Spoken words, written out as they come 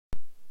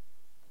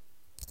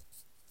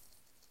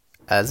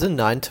As a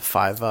 9 to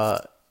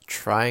 5er,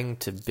 trying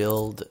to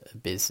build a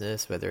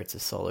business, whether it's a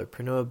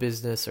solopreneur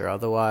business or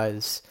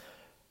otherwise,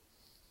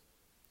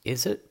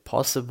 is it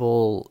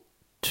possible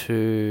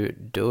to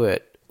do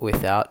it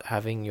without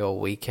having your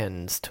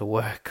weekends to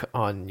work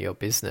on your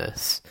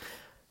business?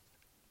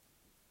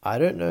 I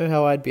don't know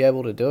how I'd be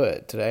able to do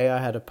it. Today I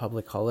had a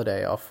public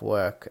holiday off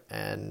work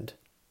and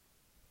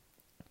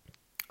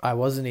I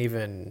wasn't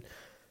even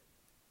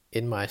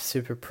in my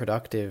super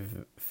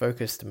productive,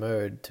 focused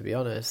mode, to be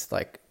honest,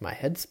 like my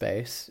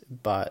headspace,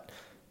 but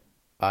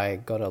I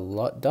got a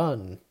lot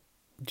done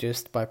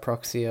just by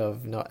proxy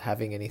of not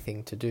having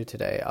anything to do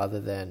today other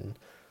than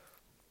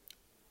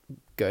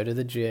go to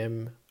the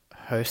gym,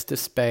 host a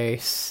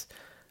space,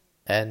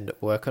 and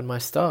work on my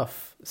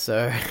stuff.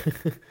 So,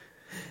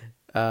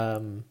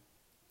 I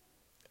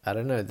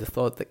don't know, the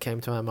thought that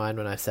came to my mind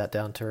when I sat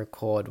down to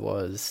record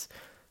was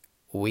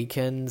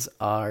weekends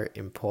are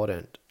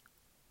important.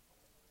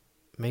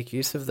 Make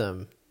use of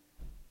them.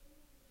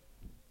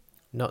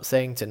 Not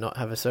saying to not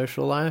have a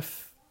social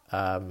life.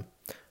 I'm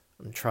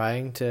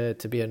trying to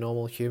be a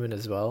normal human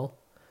as well.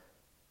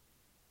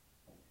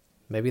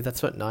 Maybe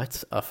that's what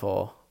nights are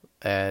for.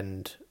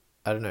 And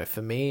I don't know,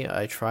 for me,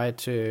 I try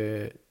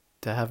to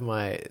have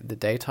the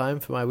daytime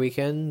for my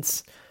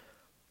weekends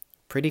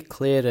pretty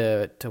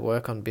clear to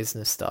work on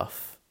business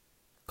stuff,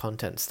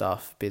 content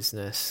stuff,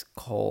 business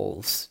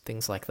calls,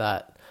 things like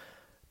that.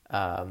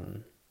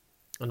 And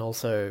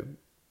also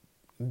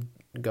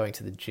going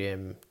to the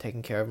gym,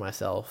 taking care of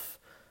myself,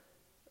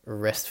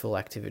 restful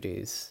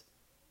activities,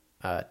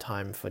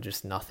 time for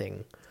just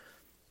nothing.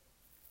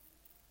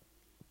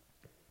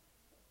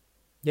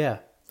 Yeah,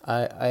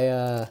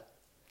 I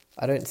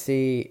don't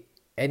see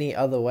any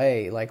other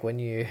way. Like when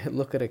you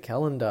look at a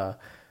calendar,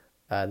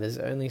 there's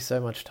only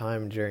so much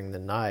time during the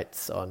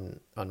nights on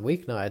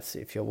weeknights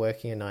if you're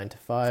working a 9 to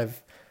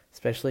 5,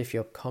 especially if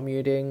you're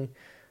commuting.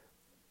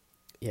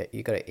 Yeah,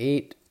 you got to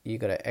eat, you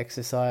got to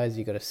exercise,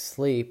 you got to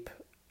sleep.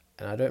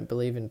 And I don't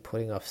believe in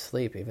putting off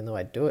sleep, even though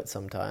I do it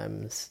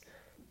sometimes.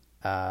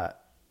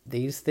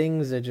 These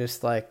things are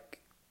just like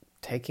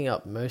taking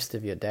up most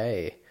of your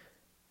day.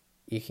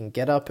 You can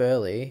get up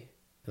early,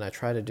 and I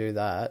try to do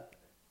that,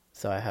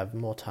 so I have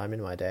more time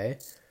in my day.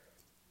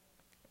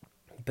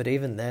 But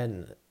even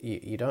then,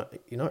 you're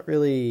not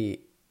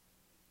really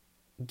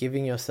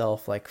giving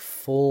yourself like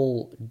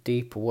full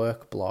deep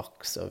work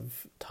blocks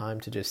of time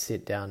to just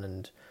sit down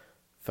and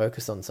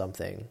focus on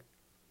something.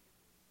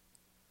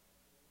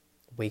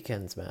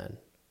 Weekends, man.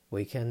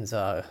 Weekends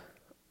are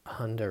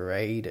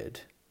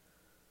underrated.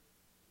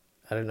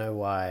 I don't know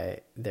why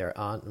there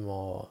aren't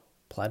more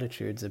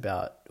platitudes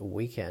about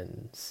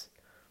weekends.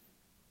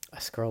 I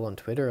scroll on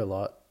Twitter a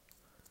lot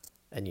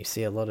and you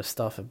see a lot of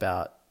stuff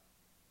about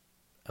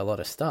a lot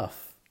of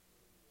stuff,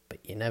 but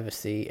you never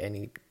see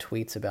any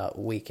tweets about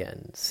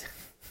weekends.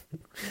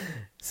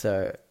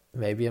 So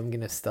maybe I'm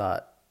going to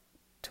start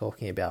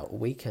talking about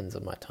weekends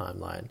on my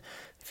timeline.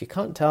 If you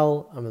can't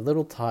tell, I'm a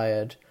little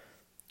tired.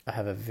 I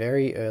have a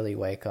very early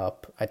wake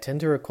up. I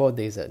tend to record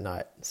these at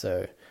night,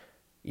 so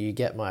you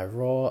get my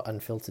raw,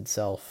 unfiltered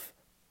self.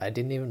 I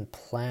didn't even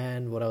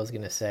plan what I was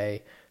going to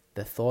say.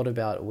 The thought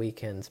about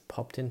weekends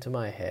popped into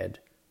my head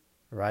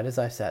right as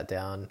I sat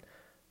down,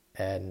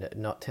 and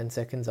not 10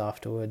 seconds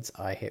afterwards,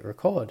 I hit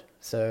record.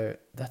 So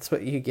that's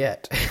what you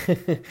get.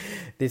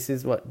 This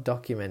is what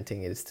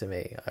documenting is to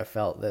me. I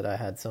felt that I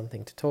had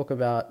something to talk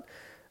about.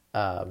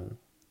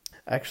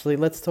 Actually,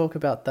 let's talk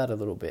about that a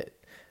little bit.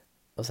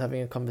 I was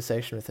having a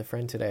conversation with a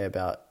friend today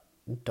about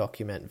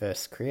document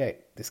versus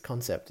create, this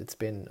concept. It's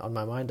been on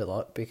my mind a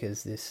lot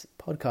because this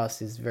podcast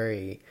is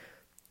very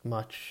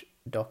much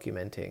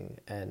documenting,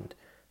 and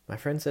my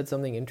friend said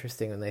something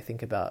interesting. When they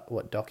think about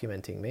what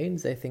documenting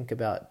means, they think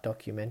about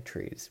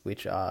documentaries,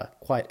 which are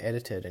quite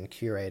edited and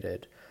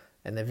curated,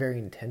 and they're very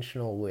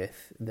intentional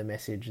with the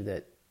message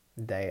that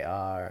they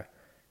are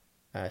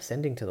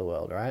sending to the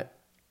world, right?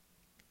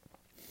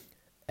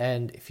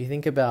 And if you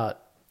think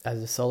about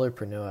as a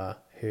solopreneur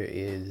who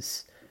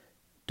is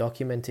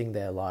documenting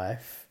their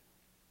life,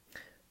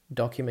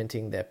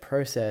 documenting their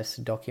process,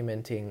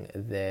 documenting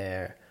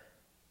their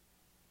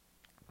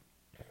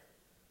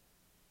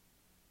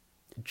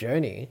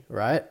journey,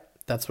 right?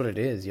 That's what it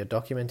is. You're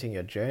documenting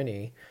your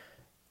journey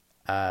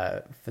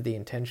for the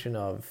intention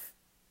of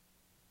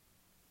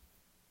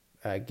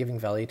giving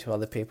value to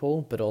other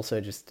people, but also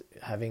just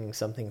having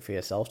something for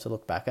yourself to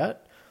look back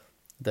at.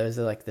 Those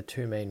are like the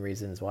two main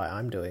reasons why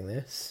I'm doing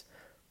this.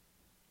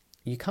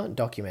 You can't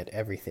document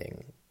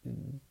everything.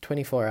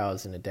 24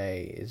 hours in a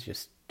day is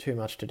just too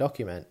much to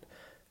document.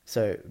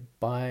 So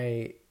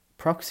by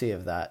proxy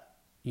of that,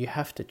 you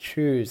have to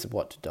choose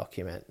what to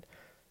document,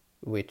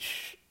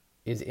 which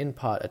is in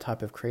part a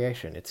type of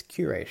creation. It's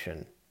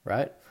curation,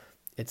 right?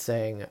 It's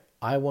saying,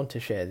 I want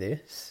to share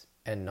this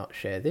and not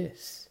share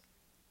this.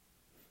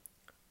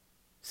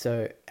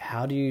 So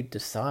how do you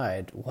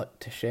decide what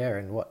to share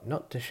and what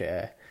not to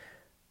share?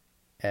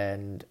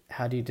 And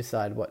how do you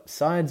decide what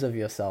sides of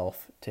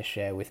yourself to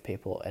share with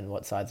people and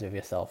what sides of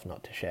yourself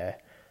not to share?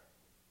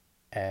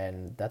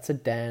 And that's a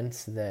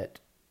dance that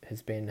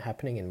has been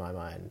happening in my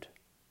mind.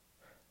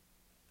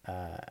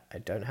 I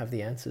don't have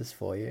the answers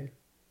for you,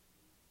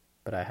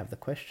 but I have the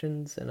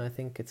questions, and I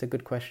think it's a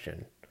good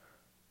question.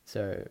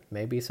 So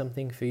maybe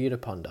something for you to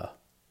ponder.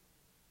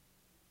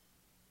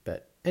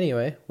 But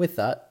anyway, with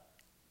that,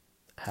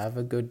 have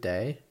a good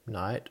day,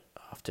 night,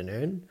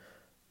 afternoon,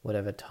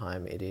 whatever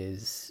time it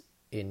is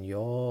in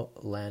your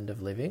land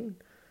of living.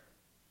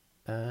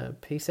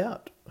 Peace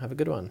out. Have a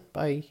good one.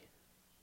 Bye.